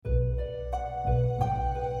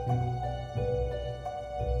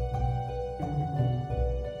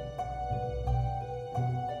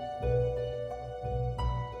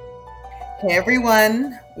Hey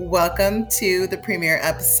everyone, welcome to the premiere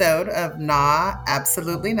episode of Nah,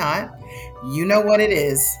 Absolutely Not. You know what it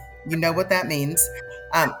is, you know what that means.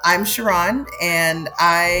 I'm Sharron, and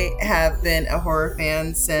I have been a horror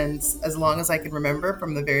fan since as long as I can remember,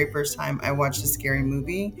 from the very first time I watched a scary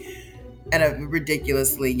movie at a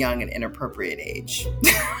ridiculously young and inappropriate age.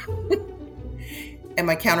 And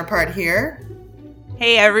my counterpart here.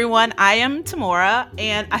 Hey everyone, I am Tamora,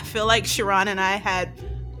 and I feel like Sharron and I had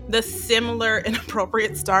the similar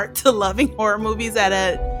inappropriate start to loving horror movies at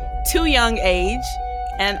a too young age.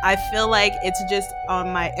 And I feel like it's just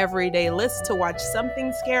on my everyday list to watch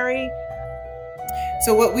something scary.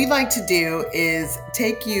 So what we'd like to do is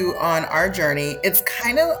take you on our journey. It's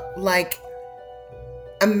kind of like,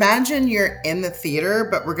 imagine you're in the theater,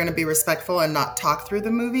 but we're going to be respectful and not talk through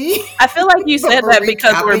the movie. I feel like you said that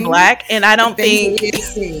because we're Black, and I don't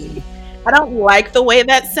like the way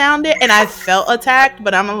that sounded, and I felt attacked,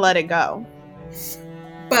 but I'm gonna let it go.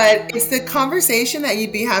 But it's the conversation that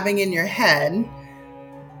you'd be having in your head,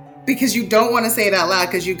 because you don't want to say it out loud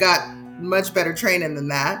because you got much better training than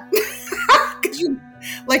that.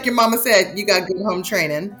 Like your mama said, you got good home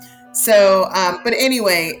training. So, but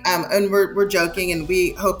anyway, and we're joking, and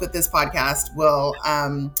we hope that this podcast will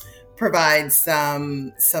provide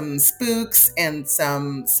some spooks and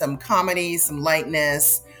some comedy, some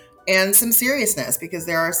lightness, and some seriousness, because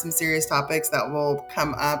there are some serious topics that will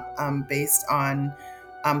come up based on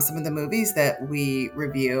some of the movies that we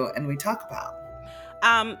review and we talk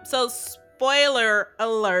about. So spoiler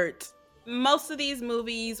alert, most of these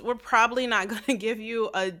movies, we're probably not going to give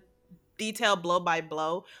you a detailed blow by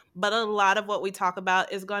blow, but a lot of what we talk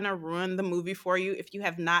about is going to ruin the movie for you if you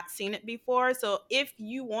have not seen it before. So if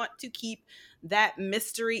you want to keep that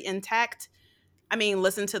mystery intact,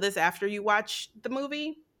 listen to this after you watch the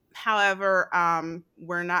movie. However,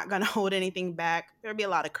 we're not going to hold anything back. There'll be a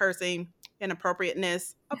lot of cursing,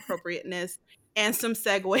 inappropriateness, appropriateness, and some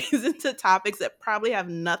segues into topics that probably have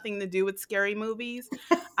nothing to do with scary movies.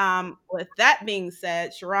 With that being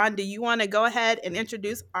said, Sharron, do you want to go ahead and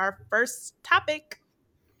introduce our first topic?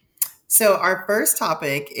 So our first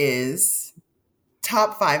topic is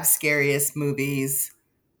top 5 scariest movies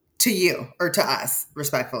to you, or to us,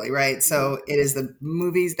 respectfully, right? So it is the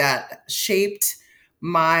movies that shaped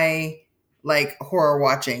my horror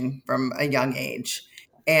watching from a young age.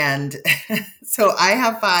 And so I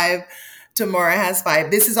have 5, Tamora has 5.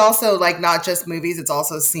 This is also not just movies, it's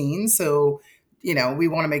also scenes. So, we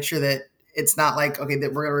want to make sure that it's not that we're going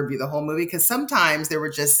to review the whole movie, because sometimes there were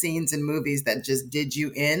just scenes in movies that just did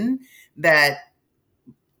you in, that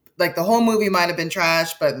the whole movie might have been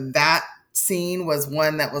trash, but that scene was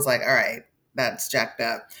one that was all right, that's jacked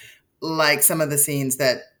up. Like some of the scenes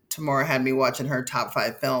that Tamora had me watching her top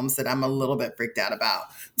 5 films that I'm a little bit freaked out about.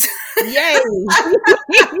 Yay!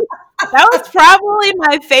 That was probably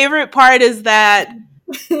my favorite part, is that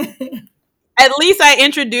at least I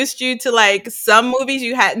introduced you to some movies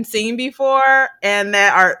you hadn't seen before, and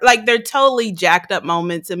that are they're totally jacked up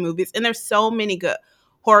moments in movies. And there's so many good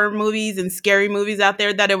horror movies and scary movies out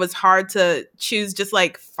there that it was hard to choose just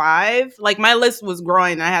 5. My list was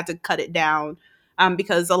growing, and I had to cut it down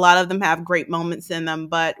because a lot of them have great moments in them.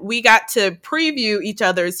 But we got to preview each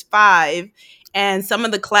other's 5, and some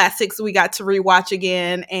of the classics we got to rewatch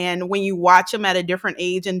again. And when you watch them at a different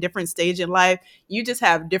age and different stage in life, you just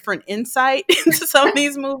have different insight into some of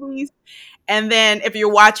these movies. And then if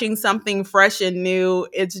you're watching something fresh and new,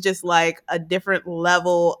 it's just a different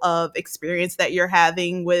level of experience that you're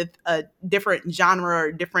having with a different genre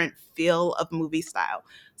or different feel of movie style.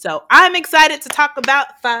 So I'm excited to talk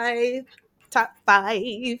about top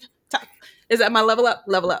 5. Is that my level up?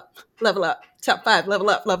 Top 5, level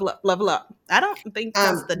up. I don't think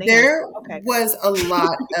that's the name. There was a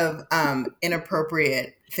lot of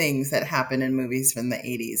inappropriate things that happened in movies from the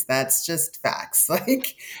 80s. That's just facts.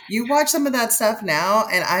 You watch some of that stuff now,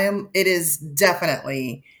 and it is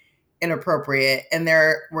definitely inappropriate. And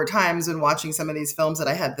there were times when watching some of these films that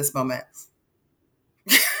I had this moment.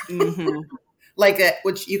 Mm-hmm.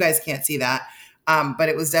 Which you guys can't see that. But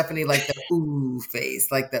it was definitely the ooh face,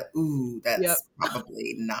 the ooh, that's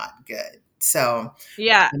probably not good. So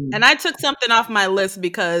yeah, and I took something off my list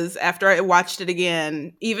because after I watched it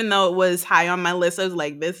again, even though it was high on my list, I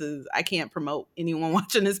was I can't promote anyone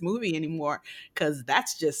watching this movie anymore, because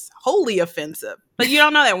that's just wholly offensive. But you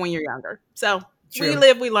don't know that when you're younger. So True. We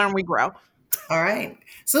live, we learn, we grow. All right.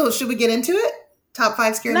 So should we get into it? Top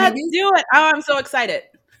 5 scary movies? Let's do it. Oh, I'm so excited.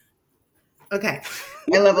 Okay.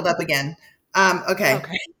 I leveled up again. Okay.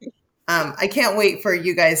 I can't wait for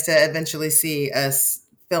you guys to eventually see us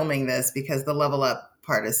filming this, because the level up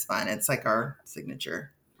part is fun. It's our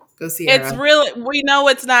signature. Go see it. It's really, we know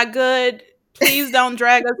it's not good. Please don't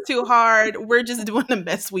drag us too hard. We're just doing the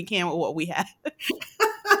best we can with what we have.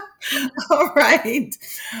 All right.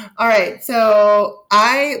 All right. So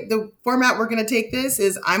the format we're going to take this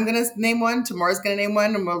is I'm going to name one, Tamora's going to name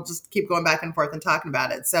one, and we'll just keep going back and forth and talking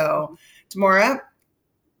about it. So, Tamora,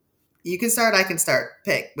 you can start. I can start.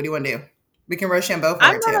 Pick. What do you want to do? We can Rochambeau for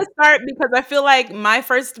I'm it going too. to start because I feel like my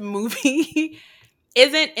first movie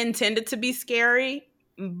isn't intended to be scary,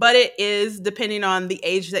 but it is depending on the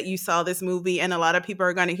age that you saw this movie. And a lot of people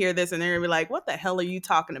are going to hear this and they're going to be like, what the hell are you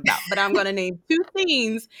talking about? But I'm going to name two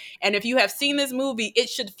scenes. And if you have seen this movie, it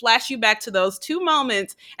should flash you back to those two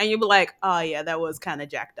moments and you'll be like, oh, yeah, that was kind of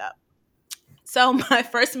jacked up. So, my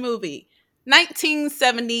first movie,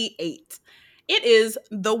 1978. It is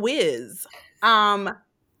The Wiz. Um,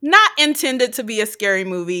 Not intended to be a scary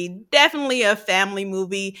movie, definitely a family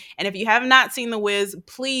movie. And if you have not seen The Wiz,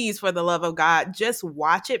 please, for the love of God, just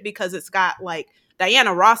watch it because it's got like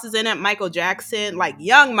Diana Ross is in it, Michael Jackson, like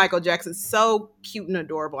young Michael Jackson, so cute and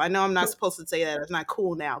adorable. I know I'm not supposed to say that, it's not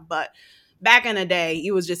cool now, but back in the day,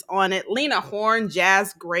 he was just on it. Lena Horne,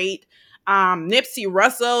 jazz great. Nipsey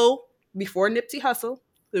Russell, before Nipsey Hussle,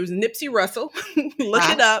 there was Nipsey Russell. Look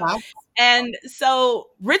it Facts, up. facts. And so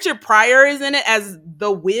Richard Pryor is in it as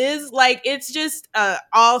the Wiz. Like it's just a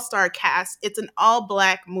all-star cast. It's an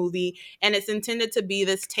all-black movie, and it's intended to be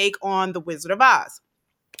this take on the Wizard of Oz.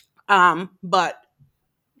 But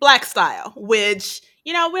black style, which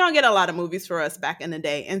we don't get a lot of movies for us back in the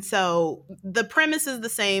day. And so the premise is the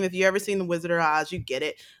same. If you ever seen The Wizard of Oz, you get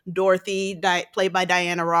it. Dorothy, played by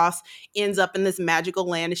Diana Ross, ends up in this magical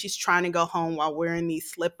land and she's trying to go home while wearing these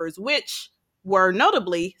slippers, which were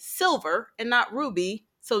notably silver and not ruby.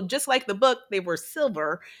 So just like the book, they were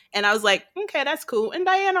silver. And I was like, okay, that's cool. And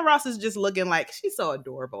Diana Ross is just looking like she's so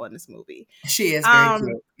adorable in this movie. She is very Um,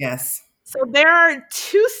 cute. Yes. so there are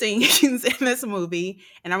two scenes in this movie,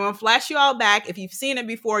 and I'm going to flash you all back. If you've seen it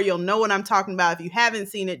before, you'll know what I'm talking about. If you haven't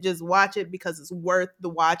seen it, just watch it because it's worth the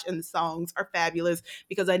watch, and the songs are fabulous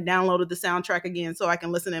because I downloaded the soundtrack again so I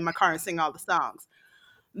can listen in my car and sing all the songs.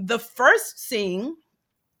 The first scene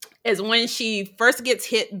is when she first gets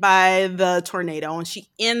hit by the tornado and she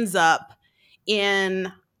ends up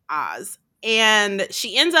in Oz. And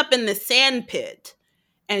she ends up in the sand pit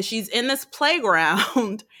and she's in this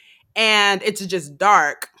playground and it's just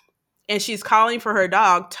dark and she's calling for her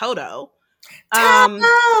dog Toto. Um,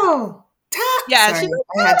 Toto! yeah, Sorry, she's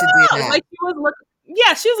I had to do like, that. she was looking.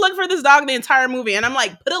 Yeah, she was looking for this dog the entire movie, and I'm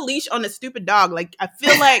like, put a leash on this stupid dog. Like, I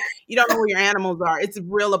feel like you don't know where your animals are. It's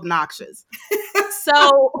real obnoxious.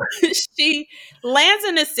 So she lands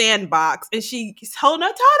in a sandbox, and she's holding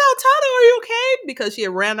up, Toto, are you okay? Because she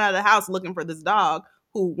had ran out of the house looking for this dog,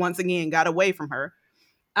 who once again got away from her.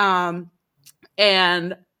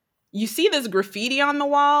 And you see this graffiti on the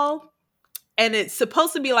wall, and it's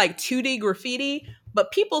supposed to be like 2D graffiti,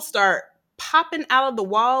 but people start popping out of the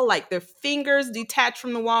wall, like their fingers detach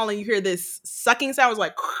from the wall, and you hear this sucking sound,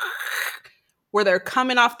 like where they're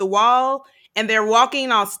coming off the wall and they're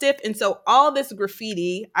walking all stiff. And so all this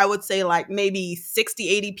graffiti, I would say like maybe 60,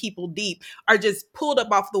 80 people deep, are just pulled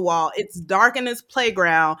up off the wall. It's dark in this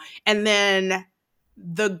playground. And then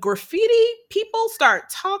the graffiti people start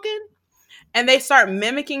talking and they start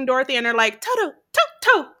mimicking Dorothy and they're like, Toto,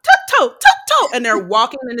 Toto, Toto, Toto. And they're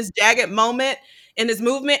walking in this jagged moment, in this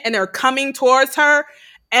movement, and they're coming towards her.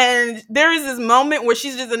 And there is this moment where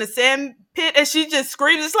she's just in a sand pit and she just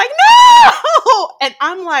screams, it's like, no! And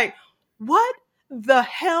I'm like, what the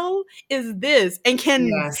hell is this? And can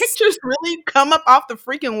Yes. pictures really come up off the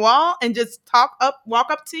freaking wall and just walk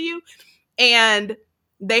up to you? And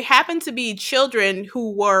they happen to be children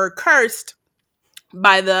who were cursed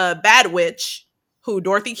by the bad witch who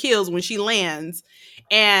Dorothy kills when she lands,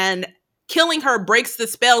 and killing her breaks the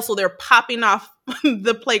spell, so they're popping off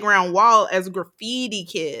the playground wall as graffiti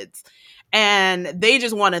kids, and they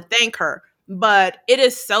just want to thank her. But it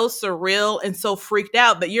is so surreal and so freaked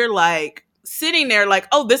out that you're like sitting there like,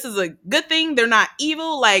 oh, this is a good thing, they're not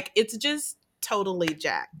evil. Like, it's just totally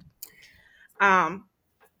jacked.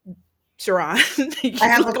 Sharron, I you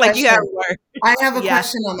have a look like you have question. work. I have a Yeah.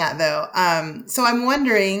 question on that though. So I'm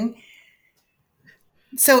wondering,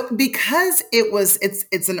 so because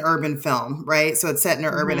it's an urban film, right? So it's set in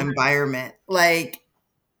an urban Mhm. environment. Like,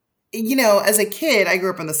 as a kid, I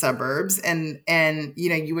grew up in the suburbs and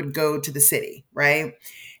you would go to the city, right?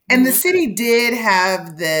 And the Mhm. city did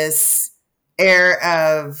have this air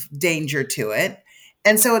of danger to it.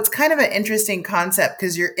 And so it's kind of an interesting concept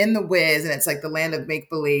because you're in the Wiz and it's like the land of make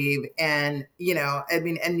believe. And,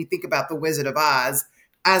 and you think about the Wizard of Oz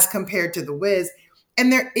as compared to the Wiz.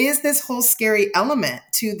 And there is this whole scary element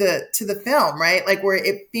to the film, right? Like where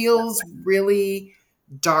it feels really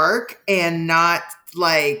dark and not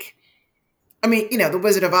like, I mean, the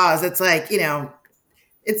Wizard of Oz, it's like,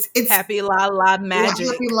 it's Happy la la happy magic.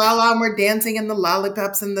 la la, and we're dancing in the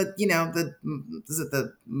lollipops and the, is it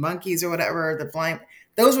the monkeys or whatever, the flying,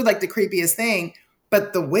 those were like the creepiest thing.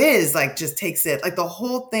 But the Wiz like just takes it, like the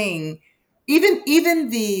whole thing, even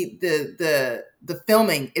the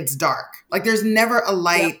filming, it's dark. Like there's never a Yep.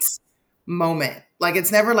 light moment. Like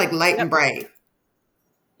it's never like light and Yep. bright.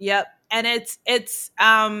 Yep. And it's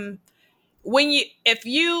when you if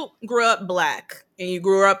you grew up black and you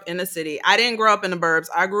grew up in a city. I didn't grow up in the burbs.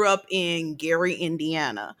 I grew up in Gary,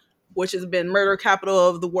 Indiana, which has been murder capital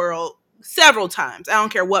of the world several times. I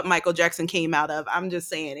don't care what Michael Jackson came out of. I'm just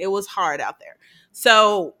saying it was hard out there.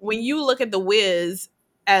 So when you look at the Wiz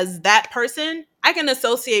as that person, I can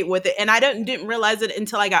associate with it. And I didn't realize it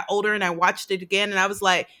until I got older and I watched it again and I was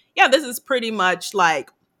like, yeah, this is pretty much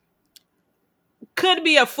like could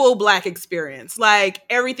be a full black experience. Like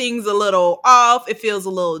everything's a little off. It feels a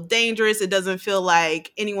little dangerous. It doesn't feel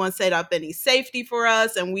like anyone set up any safety for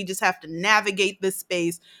us. And we just have to navigate this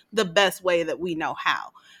space the best way that we know how.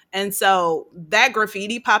 And so that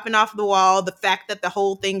graffiti popping off the wall, the fact that the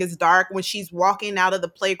whole thing is dark when she's walking out of the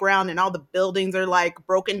playground and all the buildings are like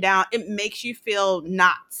broken down, it makes you feel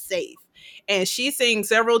not safe. And she sings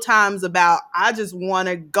several times about, I just want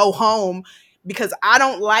to go home because I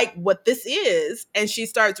don't like what this is. And she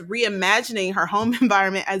starts reimagining her home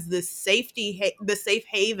environment as this the safe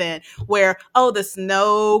haven where, oh, the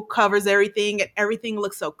snow covers everything and everything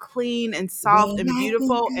looks so clean and soft When and I think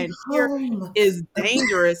beautiful. of And here home. is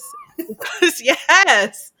dangerous because,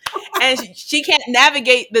 yes. And she can't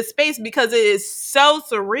navigate the space because it is so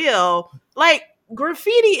surreal. Like,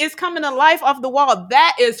 graffiti is coming to life off the wall.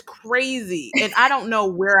 That is crazy. And I don't know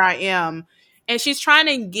where I am, and she's trying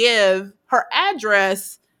to give her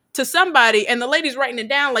address to somebody and the lady's writing it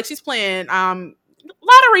down like she's playing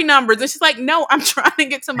lottery numbers, and she's like, no, I'm trying to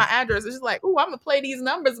get to my address. And she's like, oh, I'm gonna play these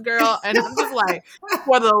numbers, girl. And I'm just like,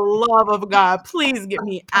 for the love of God, please get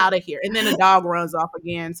me out of here. And then the dog runs off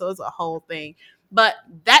again, so it's a whole thing. But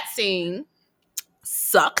that scene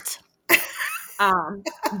sucked.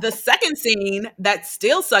 The second scene that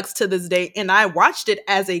still sucks to this day, and I watched it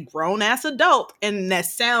as a grown ass adult, and that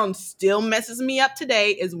sound still messes me up today,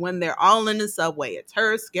 is when they're all in the subway. It's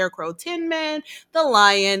her, Scarecrow, Tin Man, the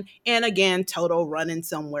Lion, and again, Toto running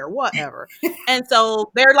somewhere, whatever. And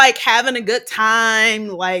so they're like having a good time,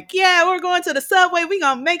 like, yeah, we're going to the subway, we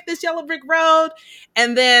gonna make this yellow brick road.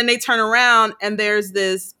 And then they turn around and there's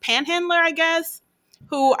this panhandler, I guess,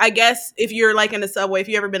 who I guess if you're like in the subway, if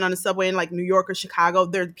you've ever been on the subway in like New York or Chicago,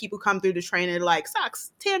 there people come through the train and they're like,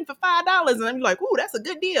 socks 10 for $5. And I'm like, ooh, that's a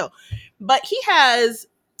good deal. But he has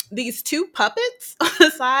these two puppets on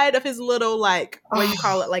the side of his little, like, what do you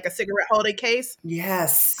call it, like a cigarette holding case.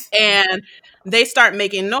 Yes. And they start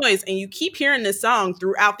making noise, and you keep hearing this song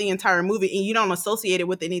throughout the entire movie, and you don't associate it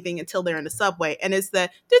with anything until they're in the subway. And it's the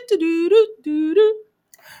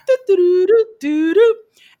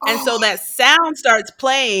and so that sound starts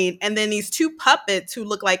playing, and then these two puppets who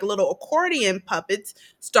look like little accordion puppets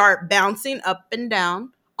start bouncing up and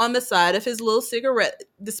down on the side of his little cigarette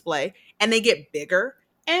display, and they get bigger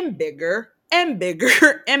and bigger and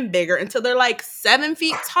bigger and bigger until they're like 7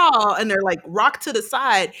 feet tall, and they're like rocked to the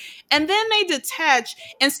side, and then they detach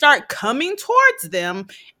and start coming towards them,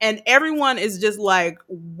 and everyone is just like,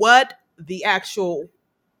 what the actual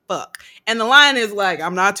fuck? And the Lion is like,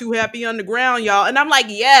 I'm not too happy on the ground, y'all. And I'm like,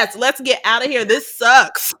 yes, let's get out of here. This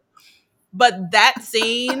sucks. But that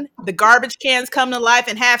scene, the garbage cans come to life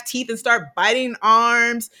and have teeth and start biting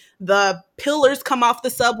arms. The pillars come off the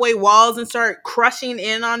subway walls and start crushing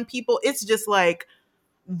in on people. It's just like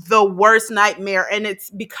the worst nightmare. And it's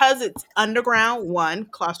because it's underground. One,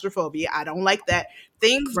 claustrophobia. I don't like that.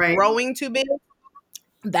 Things Right. growing too big.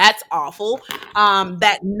 That's awful.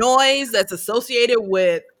 That noise that's associated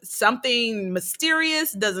with something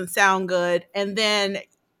mysterious doesn't sound good. And then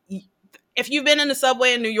if you've been in the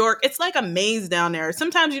subway in New York, it's like a maze down there.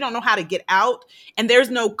 Sometimes you don't know how to get out, and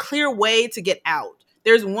there's no clear way to get out.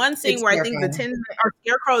 There's one scene It's where I think the terrifying.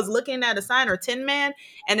 Scarecrow is looking at a sign, or Tin Man,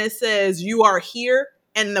 and it says, "You are here,"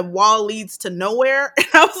 and the wall leads to nowhere. And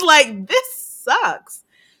I was like, this sucks.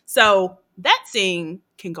 So that scene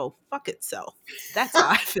can go fuck itself. That's how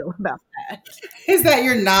I feel about that. Is that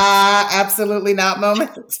your absolutely not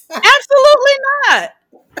moment? Absolutely not.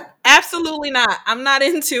 Absolutely not. I'm not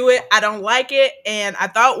into it. I don't like it. And I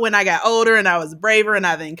thought when I got older and I was braver and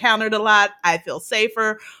I've encountered a lot, I feel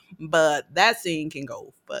safer. But that scene can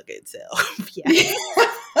go fuck itself. Yeah.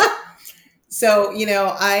 So,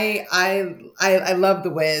 I love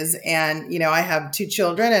The Wiz, and I have two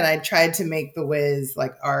children, and I tried to make The Wiz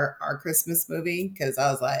like our Christmas movie because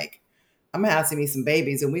I was like, I'm gonna have to meet some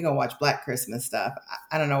babies, and we're gonna watch Black Christmas stuff.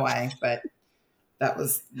 I don't know why, but that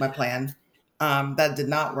was my plan. That did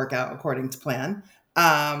not work out according to plan.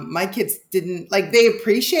 My kids didn't like, they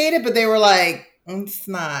appreciate it, but they were like, it's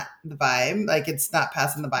not the vibe. Like, it's not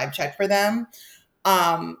passing the vibe check for them.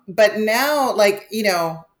 But now, like,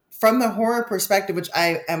 from the horror perspective, which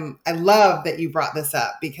I love that you brought this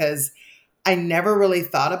up because I never really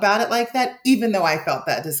thought about it like that, even though I felt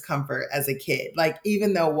that discomfort as a kid. Like,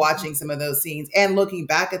 even though watching some of those scenes and looking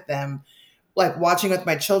back at them, like watching with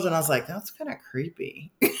my children, I was like, that's kind of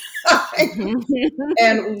creepy.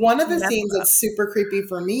 And one of the That's scenes rough. that's super creepy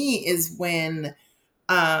for me is when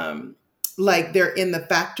like they're in the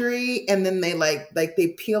factory and then they like they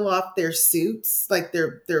peel off their suits, like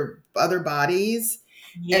their other bodies,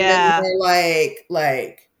 and then Yeah. they're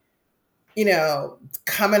like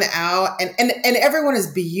coming out, and everyone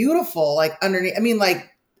is beautiful like underneath. I mean, like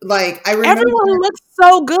I remember Everyone looks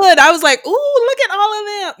so good. I was like, ooh, look at all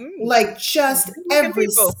of them. like just Good looking every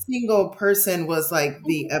people. single person was like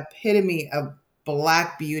the epitome of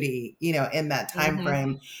black beauty, in that time Mm-hmm.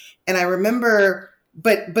 frame. And I remember,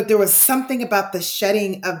 but there was something about the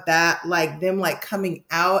shedding of that, like them like coming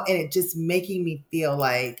out and it just making me feel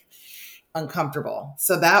like uncomfortable.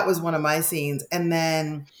 So that was one of my scenes. And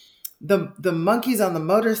then the monkeys on the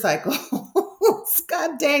motorcycle,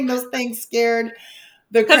 god dang, those things scared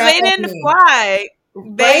the Because crap they out of didn't me. fly.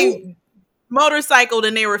 Right. They motorcycled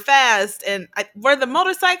and they were fast. And were the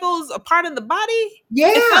motorcycles a part of the body?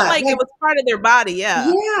 It felt Yeah, like it like, was part of their body. Yeah.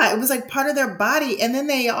 yeah, it was like part of their body. And then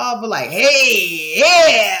they all were like, hey,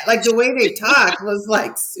 yeah. Like the way they talked was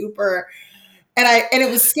like super. And it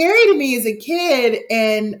was scary to me as a kid.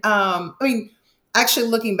 And I mean, actually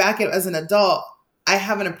looking back at it as an adult, I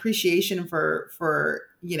have an appreciation for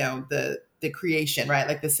the creation, right?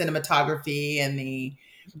 Like the cinematography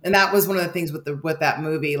and that was one of the things with that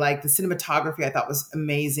movie. Like the cinematography I thought was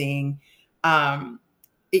amazing. Um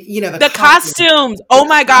the The costume, costumes. the Oh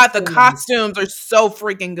my God. The costumes costumes are so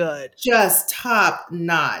freaking good. just top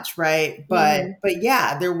notch, right? But Mm-hmm. but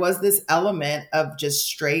yeah, there was this element of just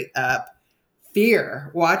straight up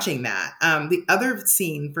fear watching that. The other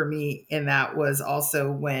scene for me in that was also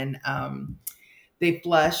when they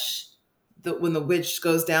flush when the witch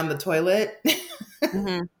goes down the toilet.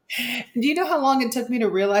 Mm-hmm. Do you know how long it took me to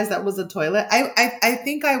realize that was a toilet? I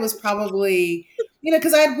think I was probably,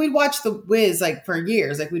 because we'd watch The Wiz like for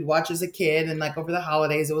years. Like we'd watch as a kid, and like over the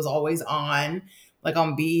holidays, it was always on, like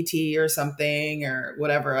on BET or something or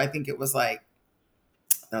whatever. I think it was like,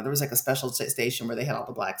 no, there was like a special station where they had all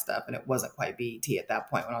the black stuff, and it wasn't quite BET at that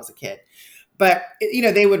point when I was a kid. But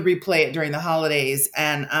they would replay it during the holidays,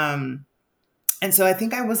 and so I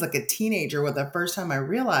think I was like a teenager when the first time I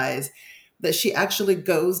realized that she actually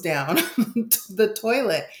goes down the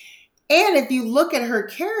toilet. And if you look at her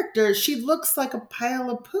character, she looks like a pile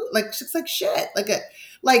of poo. Like she's like shit.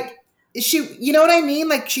 Like she, you know what I mean?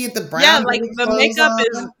 Like she had the Yeah, brown like dirty the clothes makeup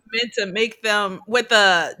is on. meant to make them with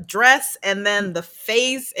the dress and then the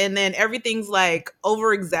face and then everything's like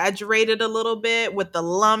over exaggerated a little bit with the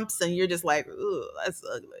lumps and you're just like, ooh, that's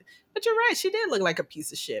ugly. But you're right, she did look like a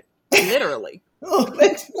piece of shit. Literally.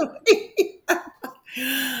 Literally.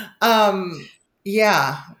 um,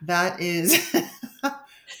 yeah, that is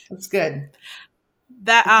that's good.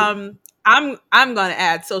 That I'm gonna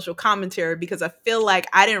add social commentary because I feel like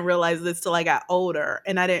I didn't realize this till I got older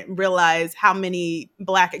and I didn't realize how many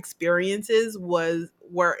black experiences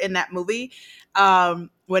were in that movie.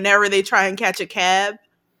 Whenever they try and catch a cab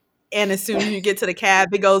and as soon as you get to the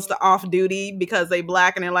cab it goes to off duty because they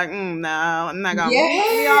black and they're like, no, I'm not gonna be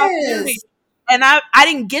off duty. Yes. And I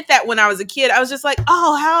didn't get that when I was a kid. I was just like,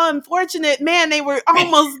 oh, how unfortunate. Man, they were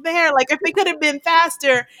almost there. Like if they could have been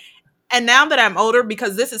faster. And now that I'm older,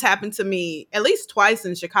 because this has happened to me at least twice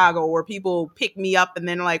in Chicago, where people pick me up and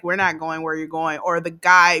then like, we're not going where you're going, or the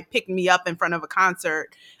guy picked me up in front of a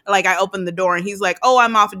concert. Like I opened the door and he's like, "Oh,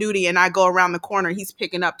 I'm off duty," and I go around the corner. He's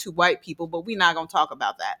picking up two white people, but we're not gonna talk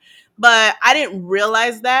about that. But I didn't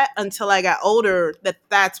realize that until I got older that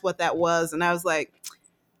that's what that was, and I was like,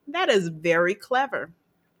 that is very clever.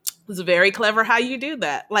 It's very clever how you do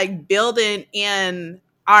that. Like building in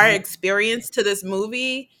our experience to this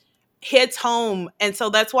movie hits home. And so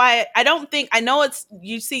that's why I don't think I know it's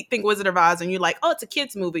you see think Wizard of Oz and you're like, oh, it's a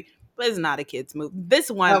kids movie. But it's not a kids movie. This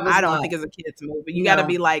one That was I don't not. think is a kids movie. You gotta No.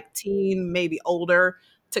 be like teen, maybe older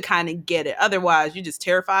to kind of get it. Otherwise, you're just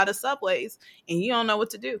terrified of subways and you don't know what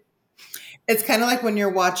to do. It's kind of like when you're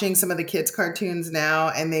watching some of the kids' cartoons now,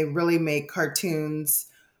 and they really make cartoons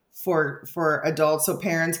for adults, so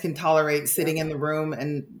parents can tolerate sitting in the room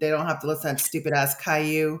and they don't have to listen to stupid ass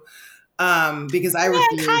Caillou. Because I Man,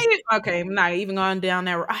 refuse. Caillou. Okay, I'm not even going down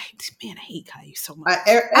there. Man, I hate Caillou so much.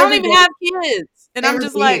 I don't even Everybody have kids, and I'm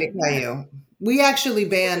just everybody like, hated Caillou. We actually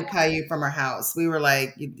banned Caillou from our house. We were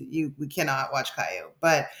like, we cannot watch Caillou.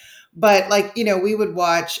 But like, we would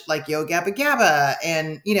watch like Yo Gabba Gabba,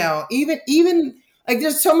 and even like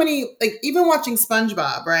there's so many, like even watching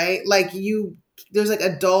SpongeBob, right? Like there's like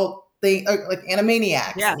adult thing, like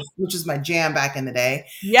Animaniacs, yeah, which is my jam back in the day.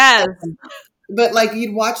 yes. But like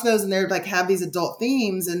you'd watch those and they're like have these adult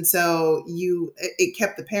themes, and so it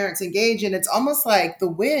kept the parents engaged, and it's almost like The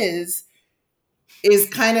Wiz is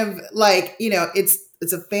kind of like,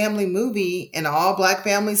 it's a family movie and all Black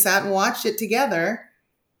families sat and watched it together,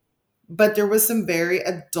 but there was some very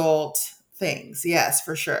adult things. Yes,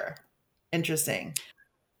 for sure. Interesting.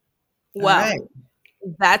 All Well, right.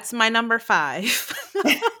 that's my number 5.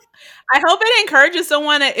 I hope it encourages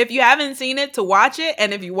someone, if you haven't seen it, to watch it.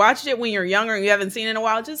 And if you watched it when you're younger and you haven't seen it in a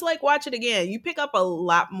while, just like watch it again. You pick up a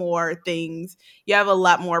lot more things. You have a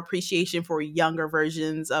lot more appreciation for younger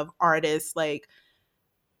versions of artists. Like,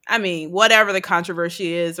 I mean, whatever the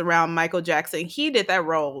controversy is around Michael Jackson, he did that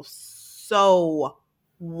role so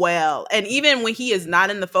well. And even when he is not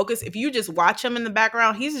in the focus, if you just watch him in the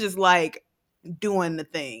background, he's just like doing the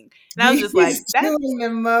thing. And I was just like, He's doing the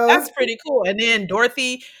most. that's pretty cool. And then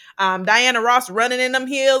Dorothy, Diana Ross running in them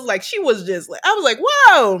heels, like she was just like, I was like,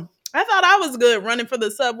 whoa. I thought I was good running for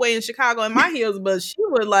the subway in Chicago in my heels, but she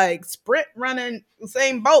would like sprint running the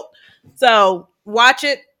same boat. So watch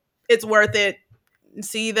it. It's worth it.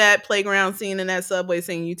 See that playground scene and that subway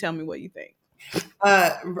scene. You tell me what you think.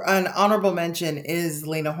 An honorable mention is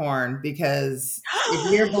Lena Horne, because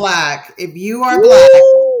if you are Black,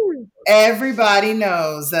 Woo! everybody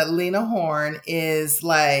knows that Lena Horne is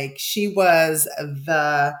like, she was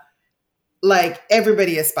the, like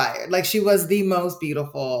everybody aspired. Like she was the most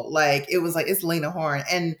beautiful. Like it was like, it's Lena Horne.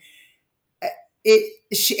 And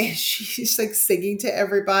she's like singing to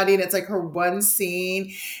everybody, and it's like her one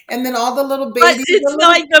scene, and then all the little But babies, it's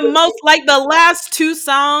like the most, like the last 2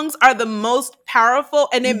 songs are the most powerful,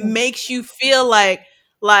 and it Mhm. makes you feel like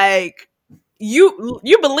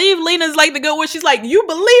you believe Lena's like the good one. She's like, you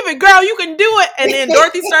believe it, girl, you can do it. And then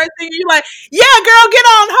Dorothy starts singing, you're like, yeah, girl, get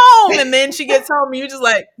on home. And then she gets home, and you're just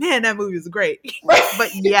like, man, that movie was great. But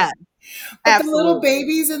yeah, But the little absolutely.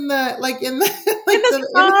 babies in the, like in the In like the the in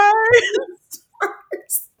stars.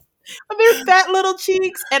 Their fat little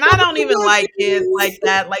cheeks, and I don't even the like kids like babies.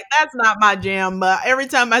 that. Like that's not my jam. But every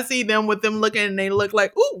time I see them with them looking, and they look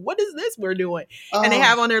like, "Ooh, what is this we're doing?" And they Oh,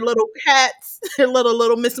 have on their little hats, their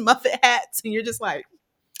little Miss Muffet hats, and you're just like,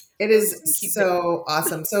 it is "Keep doing it." so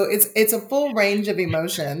awesome. So it's a full range of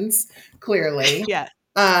emotions, clearly. Yeah,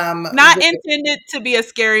 Um, not with- intended to be a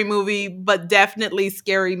scary movie, but definitely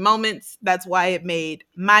scary moments. That's why it made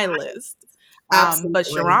my list. But Absolutely.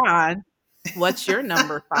 Sharron, what's your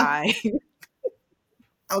number 5?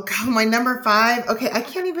 Oh God, my number 5. Okay, I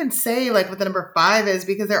can't even say like what the number 5 is,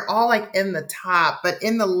 because they're all like in the top, but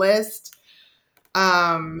in the list,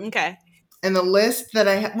 um, Okay, in the list that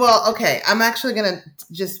I have, well, okay, I'm actually gonna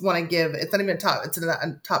just want to give. It's not even a top. It's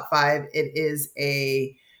a top 5. It is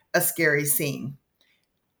a scary scene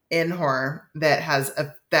in horror that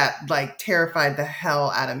that like terrified the hell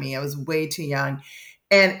out of me. I was way too young.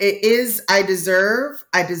 And it is, I deserve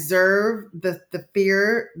the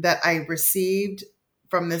fear that I received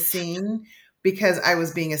from the scene, because I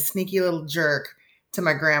was being a sneaky little jerk to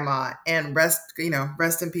my grandma, and rest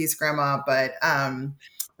in peace, grandma. But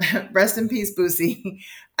rest in peace, Boosie.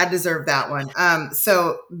 I deserve that one.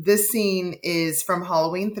 So this scene is from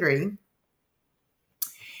Halloween 3,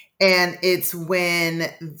 and it's when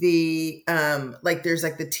like there's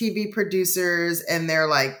like the TV producers, and they're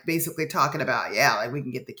like basically talking about, yeah, like we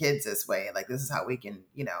can get the kids this way, like this is how we can,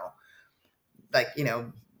 like,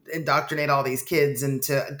 indoctrinate all these kids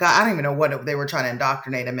into, God, I don't even know what they were trying to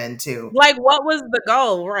indoctrinate them into. like what was the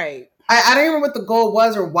goal? Right. I don't remember what the goal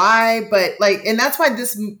was or why, but like, and that's why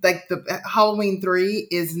this, like the Halloween 3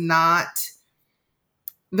 is not,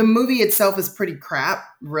 the movie itself is pretty crap,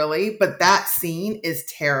 really, but that scene is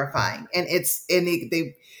terrifying. And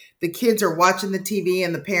the kids are watching the TV,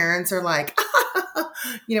 and the parents are like,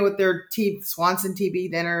 with their Swanson TV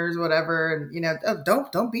dinners, whatever, and oh,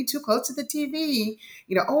 don't be too close to the TV.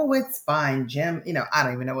 Oh, it's fine, Jim. I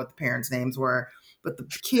don't even know what the parents' names were, but the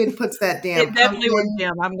kid puts that damn It definitely was pumpkin.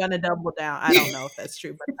 Jim. I'm gonna double down. I don't know if that's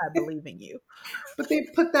true, but I believe in you. But they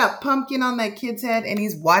put that pumpkin on that kid's head, and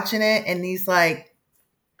he's watching it, and he's like,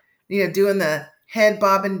 doing the head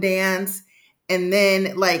bobbing dance. and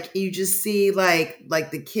then like you just see like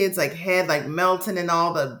the kids like head like melting and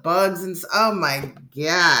all the bugs and oh my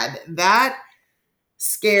god, that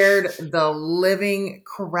scared the living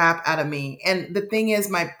crap out of me. And the thing is,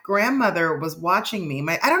 my grandmother was watching me.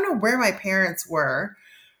 I don't know where my parents were,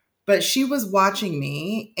 but she was watching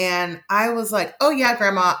me, and I was like, "Oh yeah,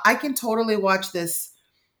 grandma, I can totally watch this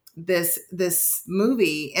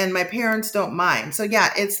movie and my parents don't mind. So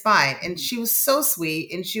yeah, it's fine." And she was so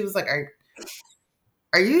sweet, and she was like,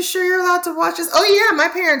 are you sure you're allowed to watch this? Oh yeah, my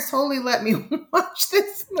parents totally let me watch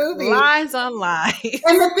this movie. Lies on lies.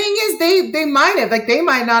 And the thing is, they might have, like, they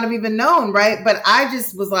might not have even known, right? But I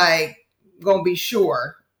just was like, gonna be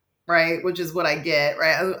sure, right? Which is what I get,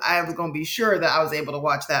 right? I was gonna be sure that I was able to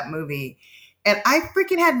watch that movie. And I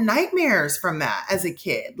freaking had nightmares from that as a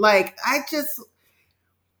kid. Like,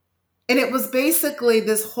 and it was basically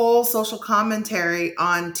this whole social commentary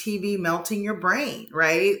on TV melting your brain,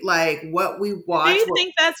 right? Like what we Do watch. you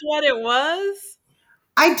think that's what it was?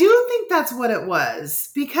 I do think that's what it was,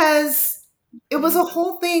 because it was a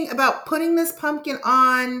whole thing about putting this pumpkin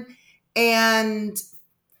on and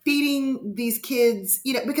feeding these kids,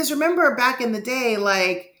 because remember back in the day,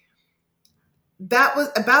 like that was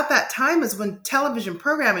about that time is when television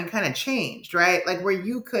programming kind of changed, right? Like where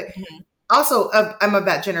you could also, I'm of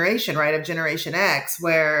that generation, right? Of Generation X,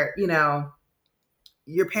 where,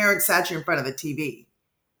 your parents sat you in front of the TV.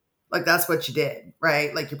 Like that's what you did,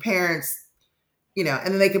 right? Like your parents, and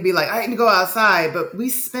then they could be like, I can go outside, but we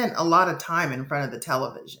spent a lot of time in front of the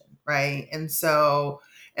television, right? And so,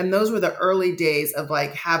 and those were the early days of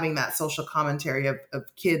like having that social commentary of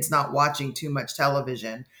kids not watching too much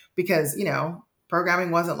television because,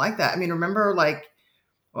 programming wasn't like that. I mean, remember like,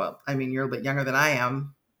 well, I mean, you're a bit younger than I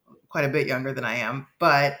am, quite a bit younger than I am,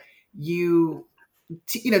 but TV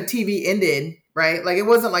ended, right? Like it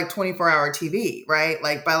wasn't like 24-hour TV, right?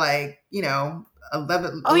 Like by like,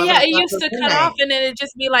 11, Oh 11 yeah, it o'clock used was to cut midnight. off and then it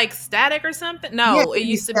just be like static or something. Yeah, No, it it'd be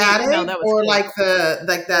used to be no, static that was or good.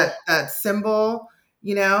 like that symbol,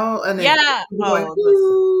 and then Yeah. going,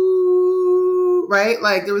 Oh, ooh, right?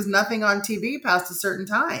 Like there was nothing on TV past a certain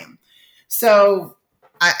time. So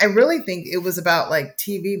I really think it was about like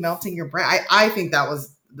TV melting your brain. I think that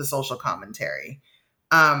was the social commentary.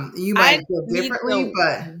 You I might feel need differently, to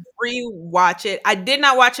but rewatch it. I did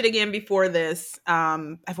not watch it again before this.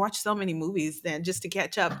 I've watched so many movies then just to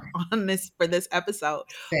catch up on this for this episode.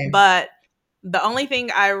 same. But the only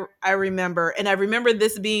thing I remember, and I remember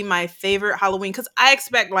this being my favorite Halloween, because I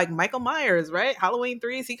expect like Michael Myers, right? Halloween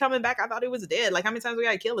 3, is he coming back? I thought he was dead. Like how many times we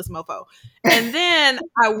gotta kill this mofo? And then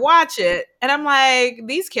I watch it and I'm like,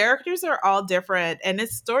 these characters are all different and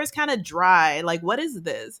this story's kind of dry. Like, what is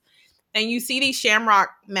this? And you see these shamrock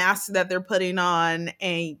masks that they're putting on,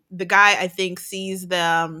 and the guy I think sees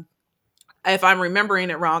them. If I'm remembering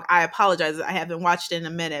it wrong, I apologize. I haven't watched it in a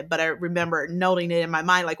minute, but I remember noting it in my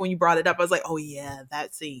mind. Like when you brought it up, I was like, "Oh yeah,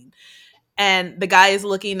 that scene." And the guy is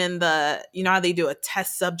looking in the, how they do a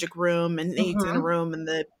test subject room, and he's in a Mhm. room and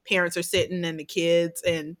the parents are sitting and the kids,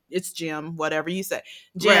 and it's Jim, whatever you say. Right.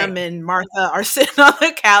 Jim and Martha are sitting on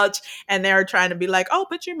the couch and they're trying to be like, oh,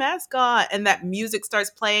 put your mask on. And that music starts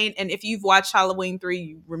playing. And if you've watched Halloween 3,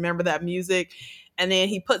 you remember that music. And then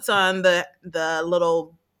he puts on the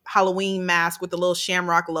little Halloween mask with the little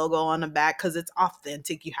shamrock logo on the back because it's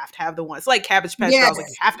authentic. You have to have the one. It's like Cabbage Patch Yes. Dolls. Like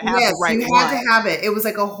you have to have Yes. the right You had one. to have it. It was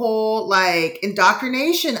like a whole like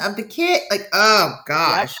indoctrination of the kid. Like, oh Yep.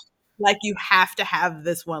 gosh. Like you have to have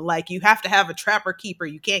this one. Like you have to have a Trapper Keeper.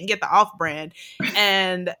 You can't get the off brand.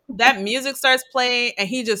 And that music starts playing and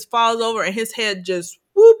he just falls over and his head just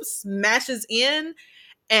smashes in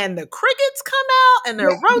and the crickets come out and they're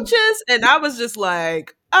roaches. And I was just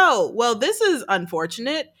like, oh, well, this is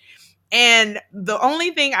unfortunate. And the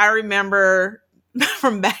only thing I remember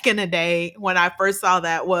from back in the day when I first saw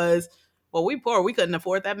that was, well, we poor, we couldn't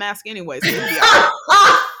afford that mask anyway, so it'll be all right.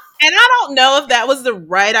 And I don't know if that was the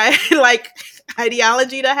right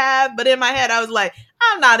ideology to have, but in my head I was like,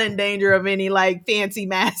 I'm not in danger of any like fancy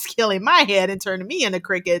mask killing my head and turning me into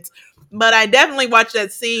crickets. But I definitely watched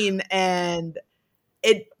that scene and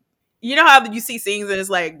it, you know how you see scenes and it's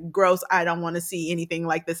like gross, I don't want to see anything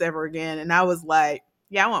like this ever again. And I was like,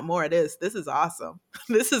 yeah, I want more of this. This is awesome.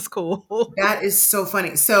 This is cool. That is so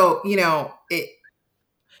funny. So,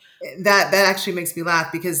 that actually makes me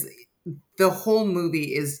laugh because the whole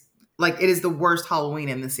movie is like, it is the worst Halloween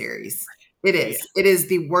in the series. It Yeah. is. It is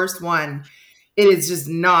the worst one. It is just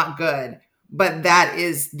not good. But that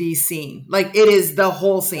is the scene. Like it is the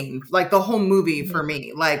whole scene. Like the whole movie for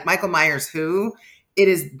me. Like Michael Myers Who, it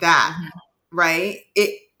is that, right?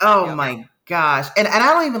 Oh Yep. my gosh. And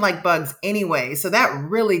I don't even like bugs anyway. So that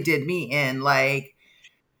really did me in. Like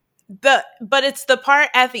but it's the part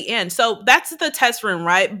at the end. So that's the test room,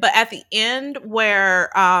 right? But at the end where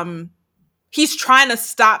he's trying to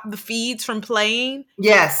stop the feeds from playing,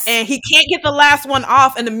 Yes. and he can't get the last one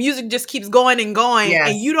off, and the music just keeps going and going, Yes.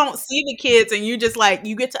 and you don't see the kids, and you just like,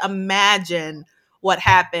 you get to imagine what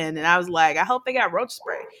happened. And I was like, I hope they got roach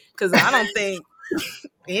spray, because I don't think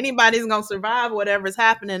anybody's gonna survive whatever's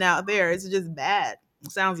happening out there. It's just bad.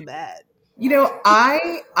 It sounds bad. You know,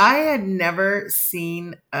 I had never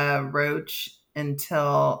seen a roach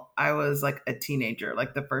until I was like a teenager,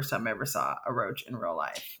 like the first time I ever saw a roach in real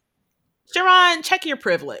life. Sharron, check your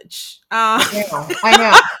privilege. I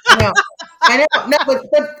know. No, but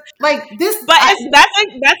like this, but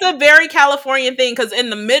that's a very Californian thing, because in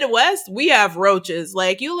the Midwest we have roaches.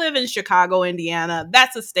 Like, you live in Chicago, Indiana,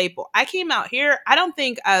 that's a staple. I came out here, I don't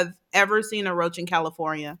think I've ever seen a roach in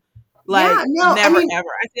California. Like, never, ever.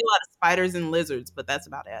 I see a lot of spiders and lizards, but that's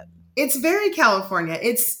about it. It's very California.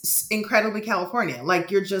 It's incredibly California. Like,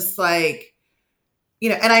 you're just like, you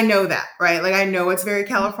know, and I know that, right? Like, I know it's very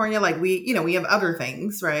California. Like, we have other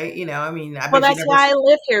things, right? You know, I mean, well, that's why I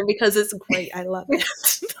live here, because it's great. I love it.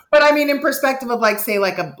 But I mean, in perspective of like, say,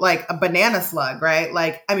 like a banana slug, right?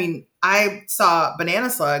 Like, I mean, I saw banana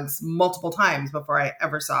slugs multiple times before I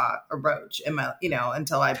ever saw a roach in my,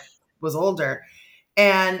 until I was older.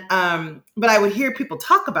 And, but I would hear people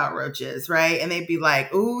talk about roaches, right? And they'd be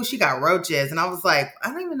like, ooh, she got roaches. And I was like, I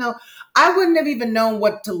don't even know. I wouldn't have even known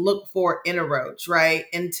what to look for in a roach, right?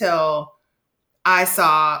 Until I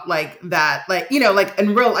saw like that, like, like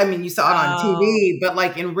in real, I mean, you saw it on TV, but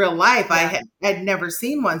like in real life, yeah. I had never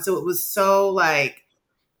seen one. So it was so like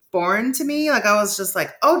foreign to me. Like, I was just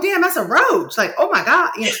like, oh, damn, that's a roach. Like, oh my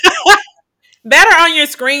God. Better on your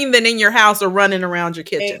screen than in your house or running around your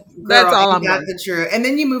kitchen. Girl, that's all I'm saying. That's true. And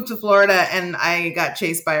then you moved to Florida, and I got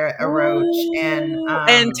chased by a roach.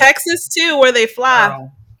 And Texas too, where they fly.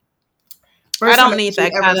 I don't need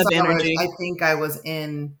that kind of energy. I think I was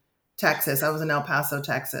in Texas. I was in El Paso,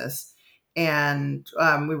 Texas, and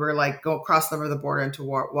we were like go across the border into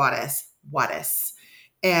Juarez.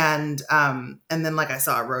 And then like I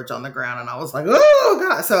saw a roach on the ground, and I was like, oh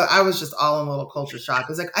God. So I was just all in a little culture shock. It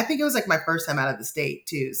was like, I think it was like my first time out of the state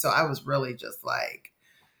too. So I was really just like,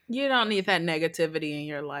 you don't need that negativity in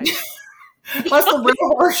your life. Plus the Real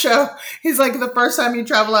Horror Show. He's like, the first time you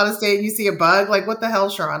travel out of state and you see a bug, like, what the hell,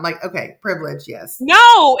 Sharron? Like, okay, privilege, yes.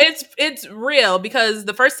 No, it's real, because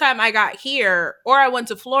the first time I got here, or I went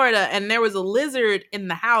to Florida and there was a lizard in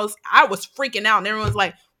the house, I was freaking out, and everyone was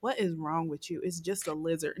like, what is wrong with you? It's just a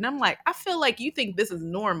lizard. And I'm like, I feel like you think this is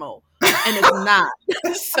normal, and it's not.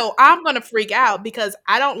 So I'm going to freak out because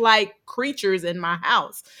I don't like creatures in my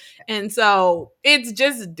house. And so it's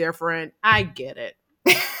just different. I get it.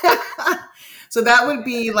 So that would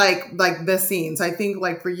be like the scenes. I think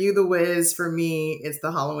like for you, The Wiz, for me, it's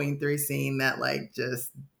the Halloween 3 scene that like just,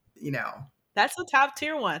 That's a top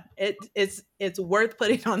tier one. It's worth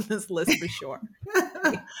putting on this list for sure.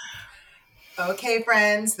 Okay,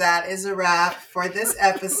 friends, that is a wrap for this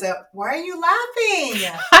episode. Why are you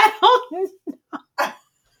laughing? I don't know.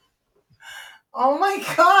 Oh my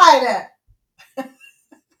God.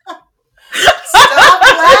 Stop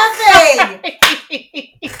laughing.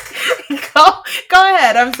 Go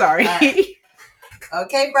ahead. I'm sorry. Right.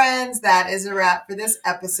 Okay, friends, that is a wrap for this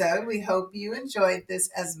episode. We hope you enjoyed this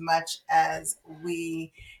as much as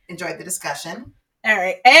we enjoyed the discussion. All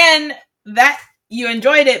right. And that you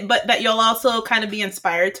enjoyed it, but that you'll also kind of be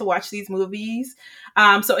inspired to watch these movies.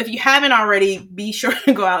 So if you haven't already, be sure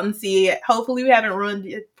to go out and see it. Hopefully we haven't ruined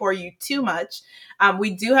it for you too much.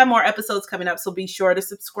 We do have more episodes coming up, so be sure to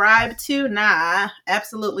subscribe to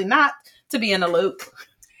Absolutely Not, to be in the loop.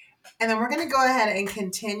 And then we're going to go ahead and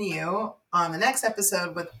continue on the next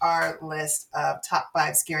episode with our list of top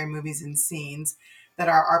 5 scary movies and scenes that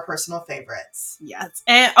are our personal favorites. Yes.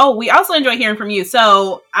 And we also enjoy hearing from you.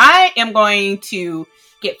 So I am going to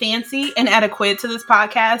get fancy and add a quiz to this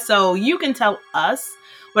podcast, so you can tell us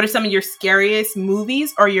what are some of your scariest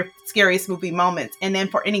movies or your scariest movie moments. And then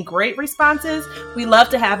for any great responses, we love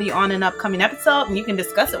to have you on an upcoming episode, and you can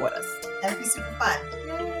discuss it with us. That'd be super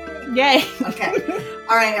fun. Yay. Okay.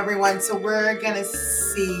 All right, everyone. So we're going to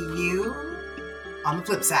see you on the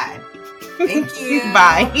flip side. Thank you.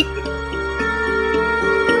 Bye.